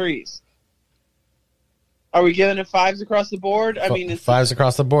about the trees. Are we giving it 5s across the board? I mean, it's 5s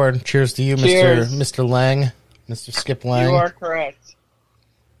across the board. Cheers to you, Cheers. Mr. Lang, Mr. Skip Lang. You are correct.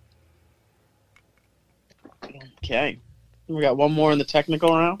 Okay. We got one more in the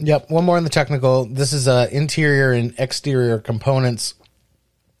technical round. Yep, one more in the technical. This is interior and exterior components.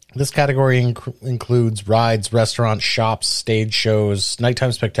 This category includes rides, restaurants, shops, stage shows,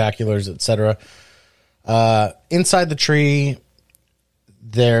 nighttime spectaculars, etc. Inside the tree,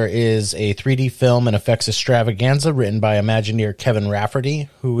 there is a 3D film and effects extravaganza written by Imagineer Kevin Rafferty,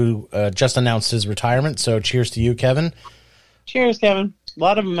 who just announced his retirement. So cheers to you, Kevin. Cheers, Kevin. A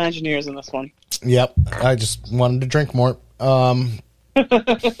lot of Imagineers in this one. Yep, I just wanted to drink more.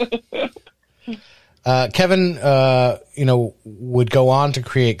 Kevin, would go on to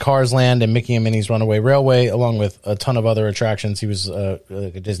create Cars Land and Mickey and Minnie's Runaway Railway, along with a ton of other attractions. He was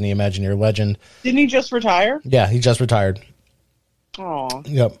like a Disney Imagineer legend. Didn't he just retire? Yeah, he just retired. Oh.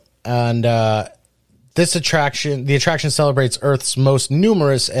 Yep. And the attraction celebrates Earth's most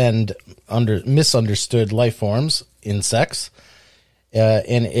numerous and misunderstood life forms, insects.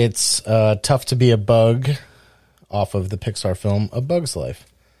 And it's Tough to Be a Bug, off of the Pixar film A Bug's Life.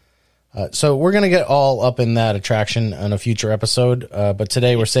 So we're going to get all up in that attraction on a future episode, but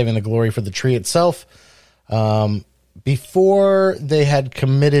today we're saving the glory for the tree itself. Before they had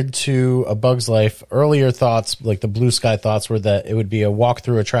committed to A Bug's Life, earlier thoughts, like the blue sky thoughts, were that it would be a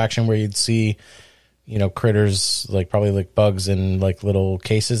walkthrough attraction where you'd see, critters, like probably like bugs in like little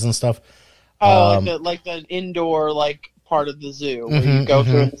cases and stuff. Oh, like the indoor part of the zoo where you go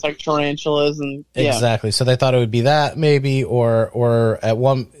through and it's like tarantulas and exactly. So they thought it would be that maybe, or at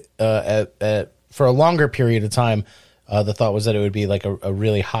one for a longer period of time, the thought was that it would be like a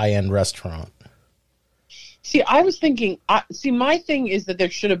really high end restaurant. See, I was thinking. My thing is that there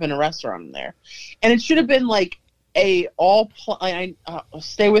should have been a restaurant in there, and it should have been like a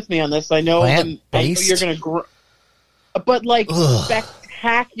stay with me on this. I know you're gonna, but like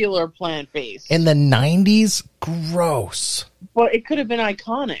spectacular plant face. In the 90s? Gross. But it could have been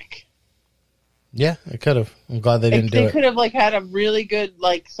iconic. Yeah, it could have. I'm glad they didn't do They it. could have like had a really good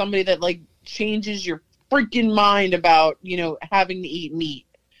like somebody that like changes your freaking mind about having to eat meat,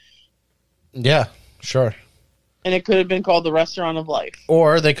 Yeah, sure. and it could have been called the Restaurant of Life.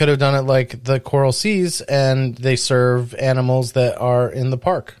 Or they could have done it like the Coral Seas, and they serve animals that are in the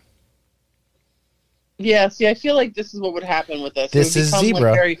park. Yeah, see, I feel like this is what would happen with this. This It would is become, like,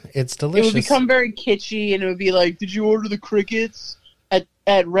 zebra. very- It's it delicious. would become very kitschy, and it would be like, "Did you order the crickets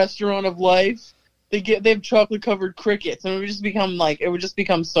at Restaurant of Life? They have chocolate covered crickets," and it would just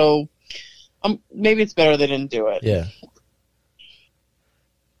become so. Maybe it's better they didn't do it. Yeah.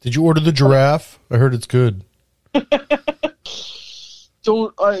 Did you order the giraffe? I heard it's good.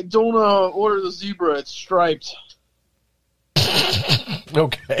 Don't order the zebra. It's striped.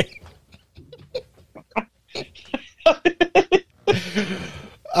 Okay.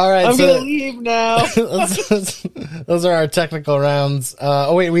 All right, I'm so gonna leave now. those are our technical rounds.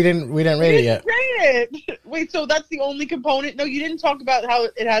 Oh wait, we didn't rate it yet. Rate it. Wait, so that's the only component? No, you didn't talk about how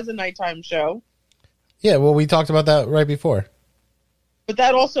it has a nighttime show, Yeah, well, we talked about that right before. but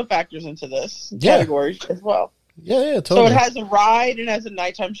that also factors into this Yeah. category as well. Yeah, So totally. it has a ride and has a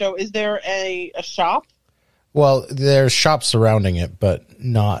nighttime show. Is there a shop? Well, there's shops surrounding it, but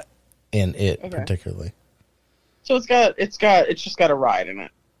not in it Okay. particularly. So it's just got a ride in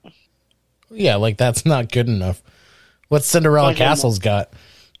it. Yeah, like that's not good enough. What's Cinderella Not good Castle's got?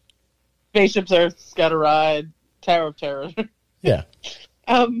 Spaceship Earth's got a ride. Tower of Terror. Yeah.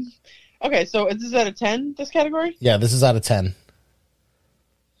 Okay, so is this out of 10, this category? Yeah, this is out of 10.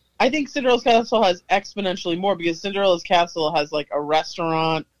 I think Cinderella's Castle has exponentially more because Cinderella's Castle has like a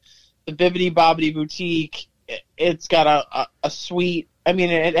restaurant, the Bibbidi Bobbidi Boutique. It's got a suite. I mean,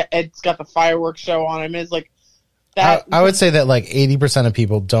 it's got the fireworks show on it. I mean, it's like that. I would say that like 80% of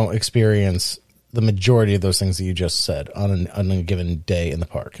people don't experience the majority of those things that you just said on a given day in the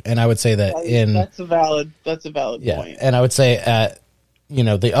park. And I would say that that's a valid point. And I would say at,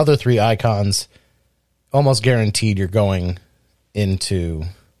 the other three icons, almost guaranteed you're going into.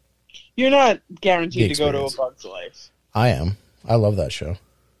 You're not guaranteed The to go to a experience. Bug's Life. I am. I love that show.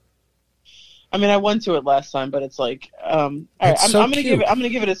 I mean, I went to it last time, but it's like, all right, It's I'm so gonna cute.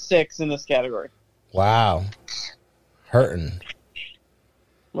 give it a 6 in this category. Wow. Hurting.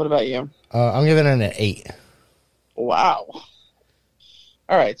 What about you? I'm giving it an 8. Wow.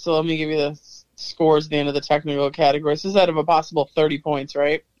 All right, so let me give you the scores at the end of the technical categories. This is out of a possible 30 points,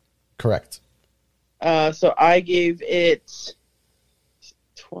 right? Correct. So I gave it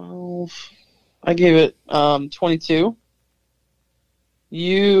 12. I gave it 22.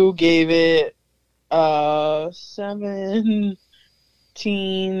 You gave it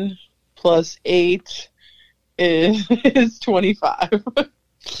 17 plus 8 is 25.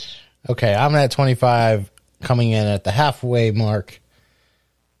 Okay, I'm at 25, coming in at the halfway mark.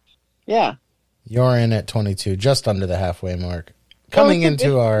 Yeah. You're in at 22, just under the halfway mark. Coming it's a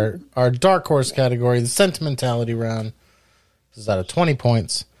into our dark horse category, the sentimentality round. This is out of 20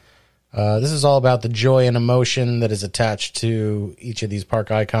 points. This is all about the joy and emotion that is attached to each of these park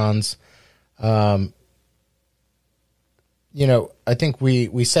icons. I think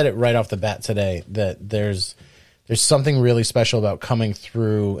we said it right off the bat today that there's something really special about coming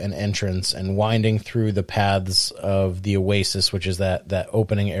through an entrance and winding through the paths of the Oasis, which is that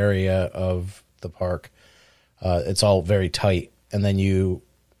opening area of the park. It's all very tight, and then you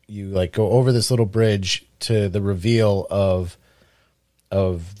like go over this little bridge to the reveal of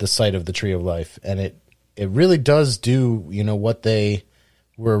the site of the Tree of Life, and it really does do what they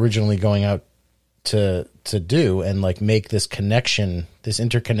were originally going out to do, and like make this connection, this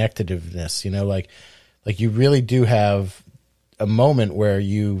interconnectedness. Like you really do have a moment where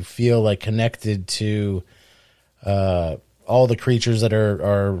you feel like connected to all the creatures that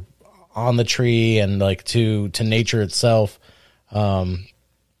are on the tree, and like to nature itself.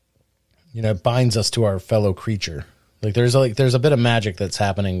 It binds us to our fellow creature. Like there's a bit of magic that's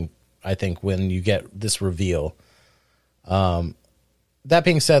happening, I think, when you get this reveal. That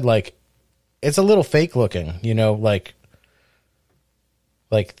being said, like it's a little fake looking,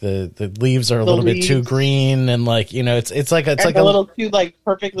 like the leaves are a little bit too green, and like it's like a little too like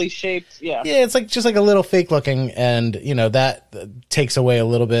perfectly shaped. Yeah. Yeah, it's like just like a little fake looking, and that takes away a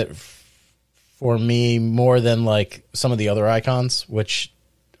little bit for me more than like some of the other icons, which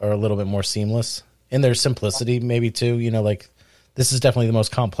are a little bit more seamless in their simplicity, maybe too. Like this is definitely the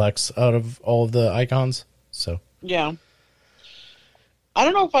most complex out of all of the icons. So Yeah. I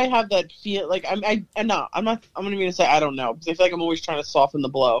don't know if I have that feel. Like I'm not. I'm gonna be to say I don't know, because I feel like I'm always trying to soften the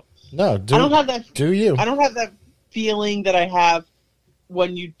blow. no, I don't have that. do you? I don't have that feeling that I have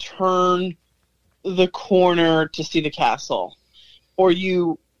when you turn the corner to see the castle, or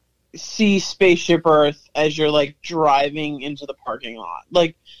you see Spaceship Earth as you're like driving into the parking lot.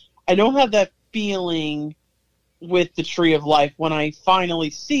 Like, I don't have that feeling with the Tree of Life when I finally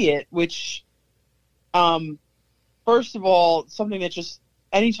see it, which, first of all, something that just,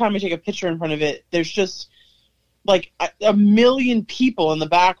 anytime I take a picture in front of it, there's just like a million people in the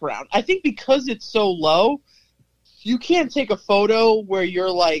background. I think because it's so low, you can't take a photo where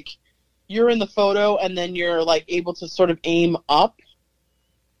you're like, you're in the photo and then you're like able to sort of aim up.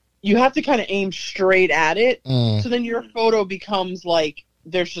 You have to kind of aim straight at it. So then your photo becomes like,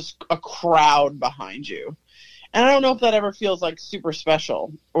 there's just a crowd behind you. And I don't know if that ever feels like super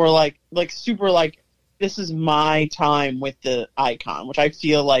special or like super like, this is my time with the icon, which I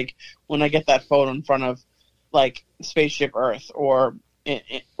feel like when I get that photo in front of like Spaceship Earth or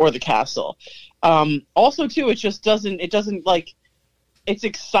the castle. Also too, it doesn't like, it's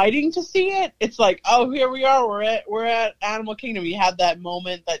exciting to see it. It's like, oh, here we are. We're at Animal Kingdom. You have that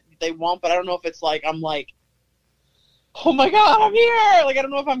moment that they want, but I don't know if it's like, I'm like, oh my God, I'm here. Like, I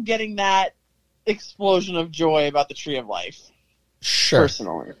don't know if I'm getting that explosion of joy about the Tree of Life. Sure.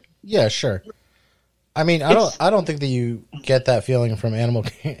 Personally. Yeah, sure. I mean, I don't think that you get that feeling from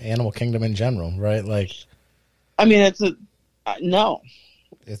Animal Kingdom in general, right? Like, I mean, no.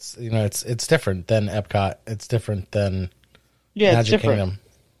 It's, you know, it's different than Epcot. It's different than Yeah, it's Magic different.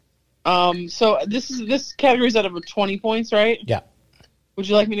 Kingdom. So this category's out of 20 points, right? Yeah. Would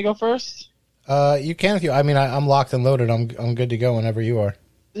you like me to go first? You can if you. I mean, I'm locked and loaded. I'm good to go whenever you are.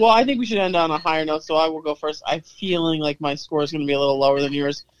 Well, I think we should end on a higher note, so I will go first. I'm feeling like my score is going to be a little lower than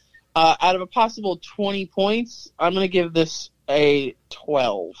yours. Out of a possible 20 points, I'm going to give this a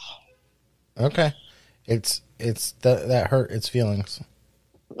 12. Okay. It's that hurt its feelings.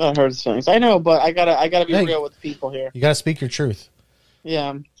 That hurts feelings. I know, but I gotta be Hey. real with people here. You got to speak your truth.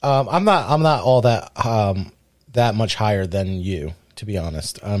 Yeah. I'm not all that much higher than you, to be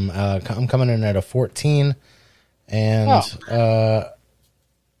honest. I'm coming in at a 14, and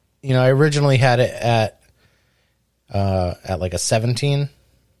you know, I originally had it at like a 17,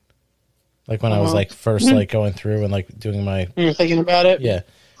 like when I was like first like going through and like doing my. You're thinking about it? Yeah,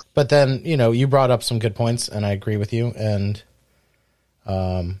 but then, you know, you brought up some good points, and I agree with you, and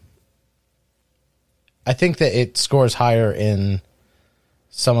I think that it scores higher in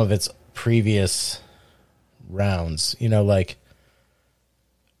some of its previous rounds. You know, like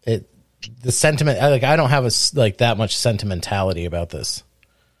the sentiment. Like, I don't have that much sentimentality about this.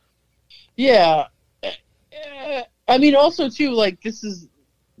 Yeah. I mean, also too, like, this is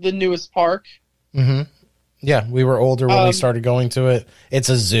the newest park. Mm-hmm. Yeah, we were older when we started going to it. It's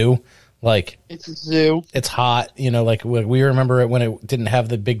a zoo. Like, it's a zoo. It's hot. You know, like we remember it when it didn't have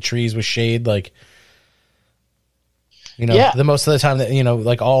the big trees with shade. Like, you know, the most of the time that, you know,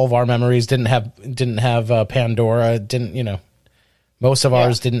 like all of our memories didn't have Pandora. Didn't, you know, most of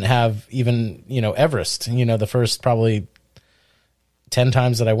ours didn't have even, you know, Everest. You know, the first probably 10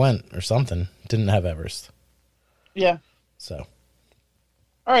 times that I went or something didn't have Everest. Yeah. So.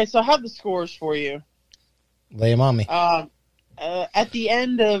 All right. So I have the scores for you. Lay them on me. At the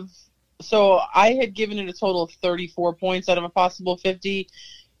end of, so I had given it a total of 34 points out of a possible 50.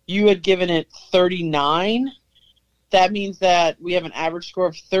 You had given it 39. That means that we have an average score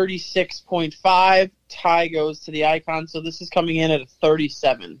of 36.5. Tie goes to the icon. So this is coming in at a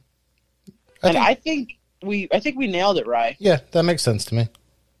 37. I think we nailed it, right? Yeah, that makes sense to me.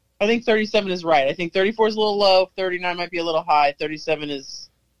 I think 37 is right. I think 34 is a little low. 39 might be a little high. 37 is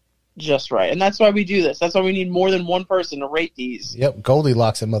just right. And that's why we do this. That's why we need more than one person to rate these. Yep,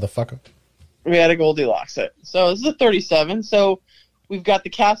 Goldilocks it, motherfucker. We had a Goldilocks it. So this is a 37. So we've got the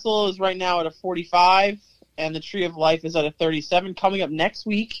castle is right now at a 45, and the Tree of Life is at a 37. Coming up next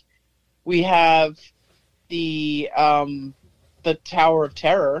week, we have the Tower of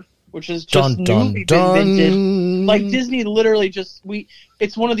Terror, which is just newly been vintage. Like, Disney literally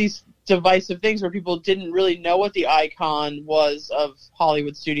it's one of these divisive things where people didn't really know what the icon was of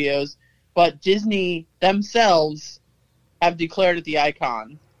Hollywood studios, but Disney themselves have declared it the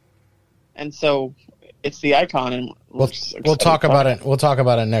icon. And so it's the icon, and we'll talk about it. We'll talk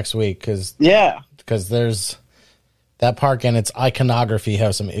about it next week because there's that park and its iconography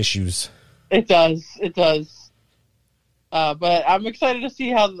have some issues. It does. But I'm excited to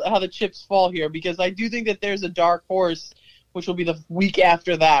see how the chips fall here, because I do think that there's a dark horse, which will be the week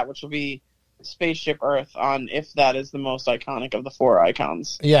after that, which will be Spaceship Earth, on if that is the most iconic of the four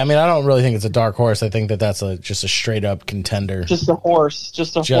icons. Yeah, I mean, I don't really think it's a dark horse. I think that's just a straight up contender. Just a horse.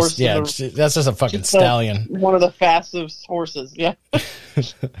 Horse. Yeah, that's just a fucking stallion. One of the fastest horses. Yeah.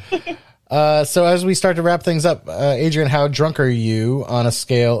 So as we start to wrap things up, Adrian, how drunk are you on a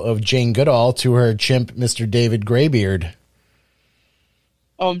scale of Jane Goodall to her chimp, Mr. David Greybeard?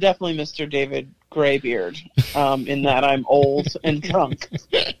 Oh, I'm definitely Mr. David Greybeard, in that I'm old and drunk.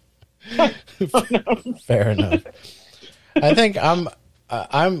 Fair enough. I think I'm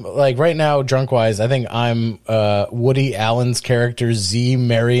like right now, drunk wise, I think I'm Woody Allen's character Z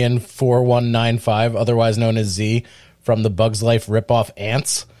Marion 4195, otherwise known as Z, from the Bugs Life ripoff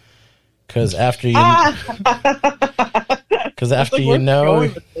Ants. Because after you,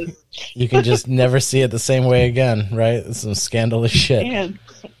 know, you can just never see it the same way again, right? It's some scandalous shit.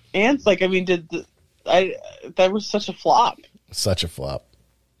 Ants, like, I mean, that was such a flop. Such a flop.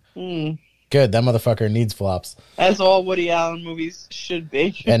 Mm. Good, that motherfucker needs flops. As all Woody Allen movies should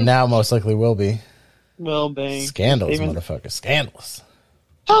be. And now most likely will be. Will be. Scandalous, motherfucker. Scandalous.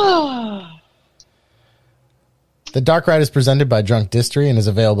 Ah. The Dark Ride is presented by Drunk Distillery and is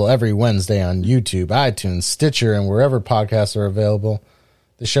available every Wednesday on YouTube, iTunes, Stitcher, and wherever podcasts are available.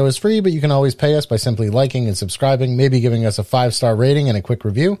 The show is free, but you can always pay us by simply liking and subscribing, maybe giving us a 5-star rating and a quick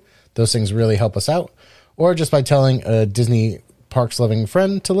review. Those things really help us out. Or just by telling a Disney Parks loving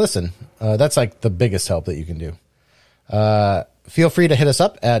friend to listen. That's like the biggest help that you can do. Feel free to hit us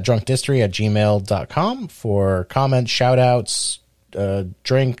up at drunkdistillery@gmail.com for comments, shout outs,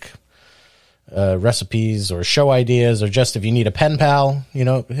 drink recipes or show ideas, or just if you need a pen pal,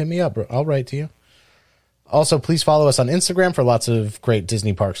 hit me up. I'll write to you. Also, please follow us on Instagram for lots of great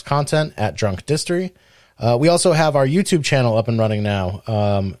Disney Parks content at Drunk Distillery. We also have our YouTube channel up and running now.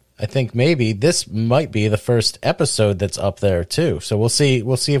 I think maybe this might be the first episode that's up there too. So we'll see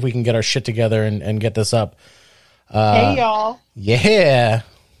if we can get our shit together and get this up. Hey y'all. Yeah.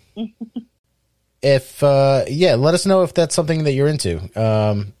 Let us know if that's something that you're into.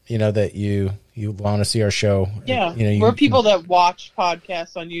 That you want to see our show. Yeah, we're people that watch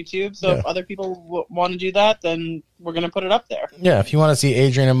podcasts on YouTube, so if other people want to do that, then we're going to put it up there. Yeah, if you want to see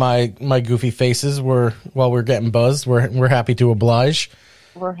Adrian and my goofy faces while we're getting buzzed, we're happy to oblige.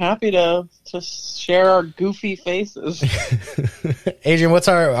 We're happy to share our goofy faces. Adrian, what's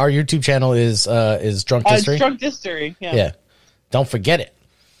our YouTube channel is Drunk Distillery? It's Drunk Distillery, yeah. Yeah, don't forget it.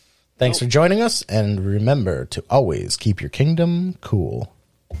 Thanks for joining us, and remember to always keep your kingdom cool.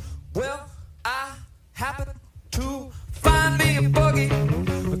 Well, I happen to find me a buggy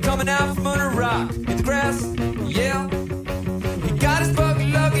coming out from under a rock in the grass. Yeah, he got his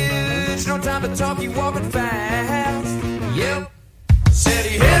buggy luggage, no time to talk, he walking fast. Yep, said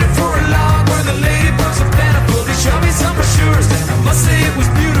he